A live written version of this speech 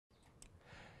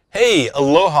Hey,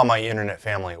 aloha my internet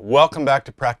family. Welcome back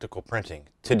to Practical Printing.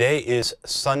 Today is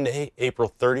Sunday,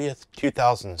 April 30th,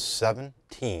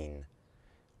 2017.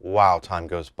 Wow, time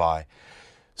goes by.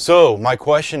 So my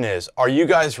question is, are you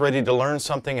guys ready to learn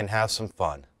something and have some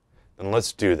fun? Then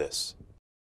let's do this.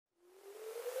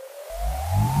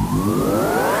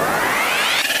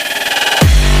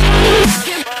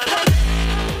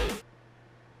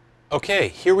 Okay,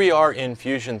 here we are in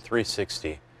Fusion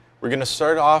 360. We're going to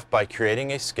start off by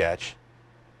creating a sketch,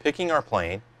 picking our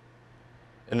plane,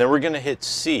 and then we're going to hit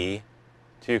C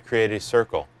to create a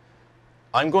circle.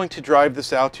 I'm going to drive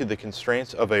this out to the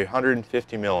constraints of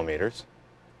 150 millimeters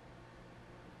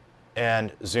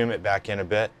and zoom it back in a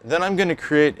bit. Then I'm going to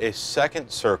create a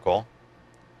second circle.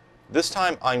 This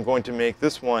time I'm going to make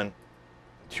this one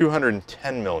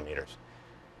 210 millimeters.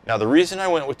 Now the reason I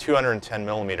went with 210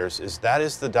 millimeters is that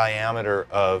is the diameter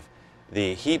of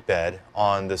the heat bed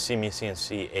on the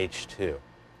SeeMeCNC H2.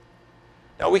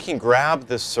 Now we can grab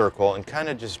this circle and kind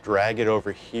of just drag it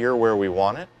over here where we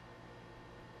want it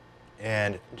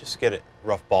and just get a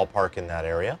rough ballpark in that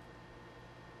area.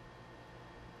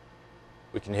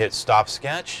 We can hit stop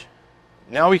sketch.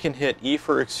 Now we can hit E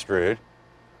for extrude,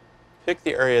 pick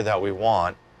the area that we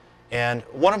want, and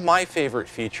one of my favorite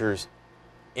features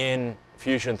in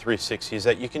Fusion 360 is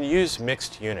that you can use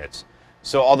mixed units.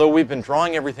 So although we've been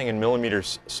drawing everything in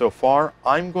millimeters so far,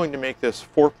 I'm going to make this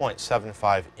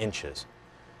 4.75 inches,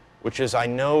 which is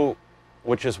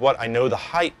what I know the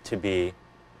height to be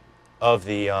of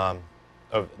the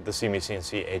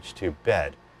SeeMeCNC H2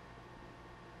 bed.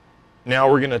 Now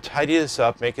we're going to tidy this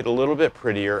up, make it a little bit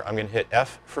prettier. I'm going to hit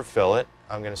F for fillet.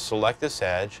 I'm going to select this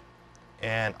edge,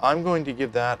 and I'm going to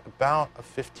give that about a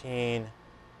 15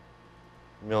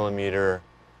 millimeter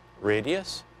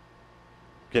radius.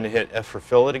 Going to hit F for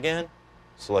fillet again,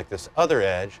 select this other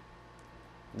edge.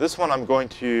 This one I'm going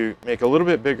to make a little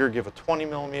bit bigger, give a 20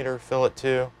 millimeter fillet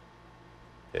to,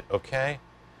 hit OK.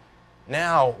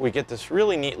 Now we get this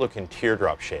really neat looking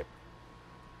teardrop shape.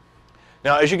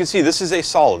 Now as you can see, this is a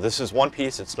solid. This is one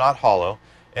piece, it's not hollow,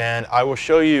 and I will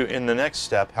show you in the next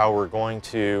step how we're going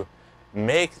to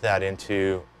make that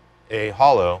into a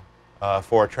hollow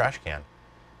for a trash can.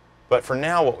 But for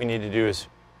now what we need to do is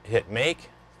hit Make,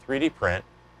 3D Print,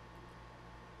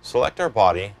 select our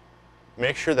body,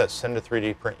 make sure that Send to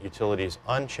 3D Print Utility is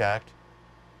unchecked,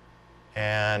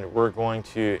 and we're going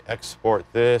to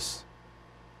export this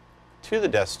to the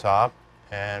desktop,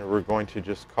 and we're going to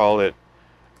just call it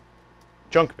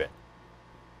Junk Bin.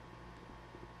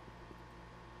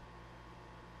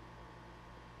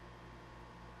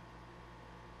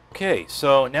 Okay,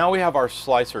 so now we have our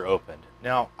slicer opened.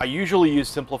 Now, I usually use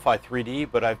Simplify 3D,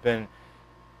 but I've been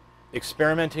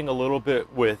experimenting a little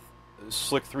bit with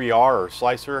Slick 3R or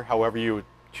Slicer, however you would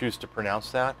choose to pronounce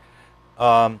that.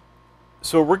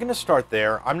 So we're going to start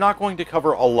there. I'm not going to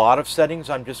cover a lot of settings.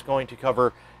 I'm just going to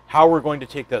cover how we're going to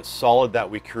take that solid that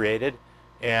we created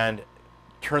and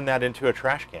turn that into a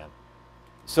trash can.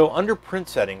 So under print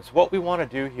settings, what we want to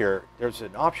do here, there's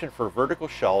an option for vertical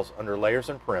shells under layers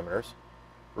and perimeters.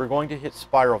 We're going to hit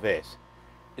spiral vase.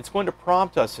 It's going to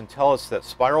prompt us and tell us that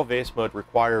spiral vase mode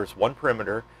requires one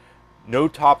perimeter, no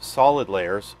top solid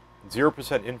layers, 0%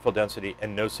 infill density,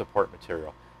 and no support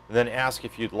material. And then ask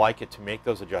if you'd like it to make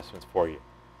those adjustments for you.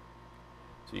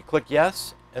 So you click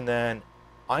yes, and then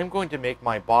I'm going to make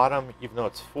my bottom, even though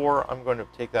it's 4, I'm going to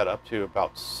take that up to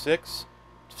about 6,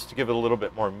 just to give it a little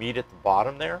bit more meat at the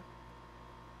bottom there.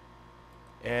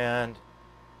 And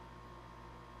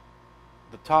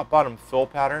the top bottom fill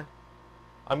pattern,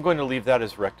 I'm going to leave that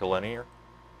as rectilinear.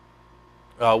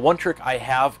 One trick I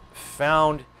have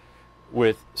found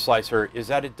with Slicer is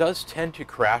that it does tend to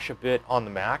crash a bit on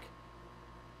the Mac.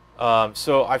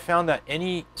 So I found that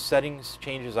any settings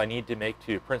changes I need to make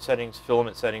to print settings,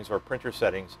 filament settings, or printer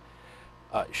settings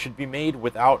should be made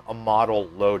without a model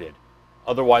loaded.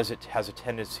 Otherwise it has a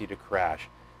tendency to crash.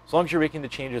 As long as you're making the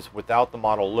changes without the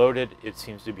model loaded, it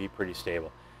seems to be pretty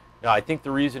stable. Now I think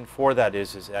the reason for that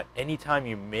is that anytime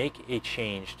you make a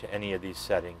change to any of these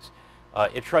settings,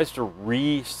 it tries to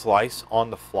re-slice on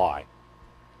the fly.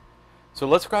 So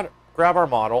let's grab our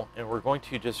model, and we're going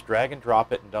to just drag and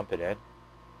drop it and dump it in.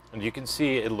 And you can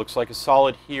see it looks like a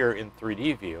solid here in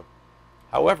 3D view.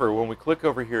 However, when we click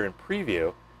over here in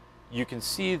preview, you can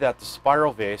see that the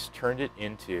spiral vase turned it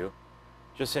into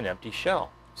just an empty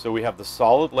shell. So we have the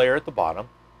solid layer at the bottom,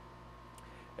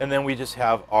 and then we just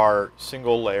have our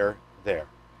single layer there.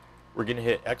 We're going to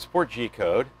hit Export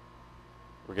G-Code.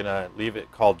 We're going to leave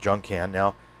it called Junk Can.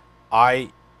 Now,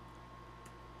 I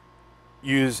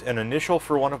use an initial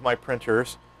for one of my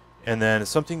printers and then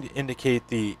something to indicate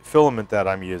the filament that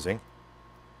I'm using.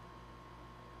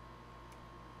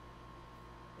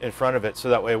 in front of it, so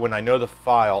that way when I know the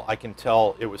file, I can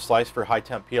tell it was sliced for high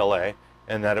temp PLA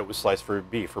and that it was sliced for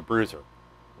B, for Bruiser,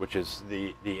 which is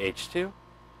the H2.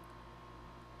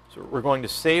 So we're going to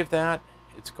save that.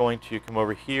 It's going to come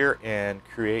over here and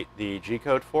create the G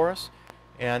code for us.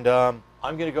 And I'm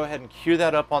going to go ahead and queue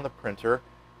that up on the printer,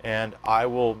 and I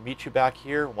will meet you back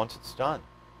here once it's done.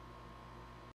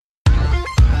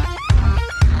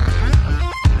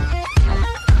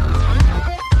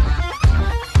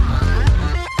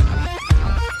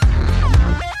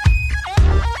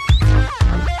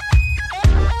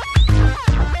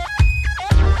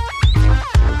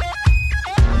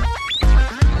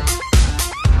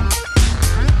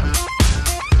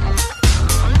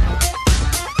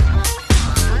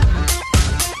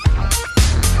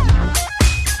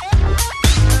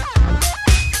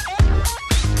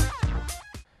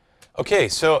 Okay,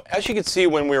 so as you can see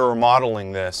when we were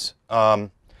modeling this, I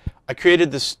created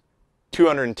this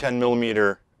 210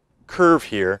 millimeter curve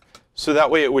here, so that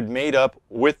way it would mate up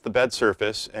with the bed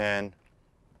surface and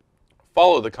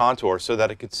follow the contour so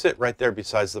that it could sit right there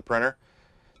besides the printer.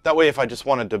 That way if I just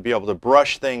wanted to be able to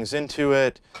brush things into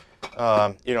it,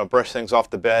 you know, brush things off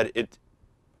the bed, it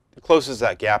closes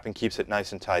that gap and keeps it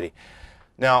nice and tidy.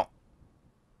 Now,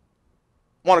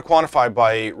 I want to quantify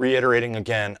by reiterating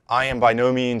again, I am by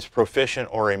no means proficient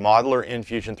or a modeler in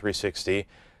Fusion360.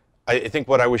 I think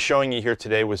what I was showing you here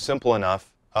today was simple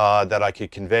enough that I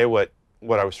could convey what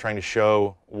I was trying to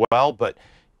show well, but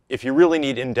if you really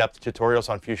need in-depth tutorials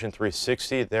on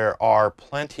Fusion360, there are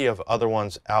plenty of other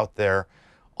ones out there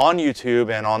on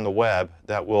YouTube and on the web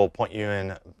that will point you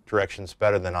in directions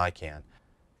better than I can.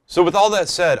 So with all that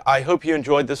said, I hope you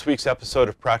enjoyed this week's episode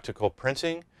of Practical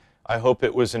Printing. I hope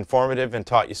it was informative and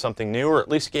taught you something new, or at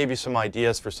least gave you some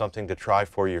ideas for something to try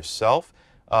for yourself.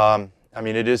 I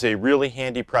mean, it is a really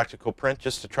handy practical print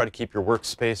just to try to keep your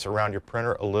workspace around your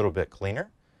printer a little bit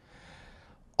cleaner.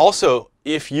 Also,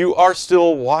 if you are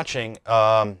still watching,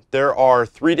 there are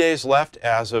 3 days left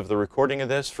as of the recording of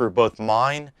this for both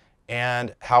mine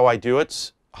and How I Do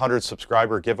It's 100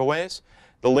 subscriber giveaways.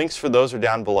 The links for those are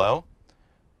down below.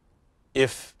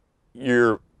 If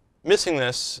you're missing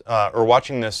this or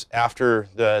watching this after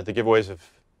the giveaways are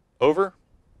over,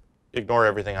 ignore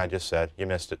everything I just said. You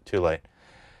missed it. Too late.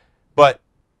 But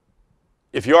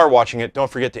if you are watching it, don't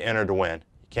forget to enter to win.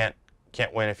 You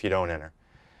can't win if you don't enter.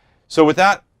 So with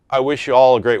that, I wish you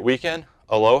all a great weekend.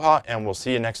 Aloha, and we'll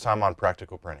see you next time on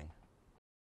Practical Printing.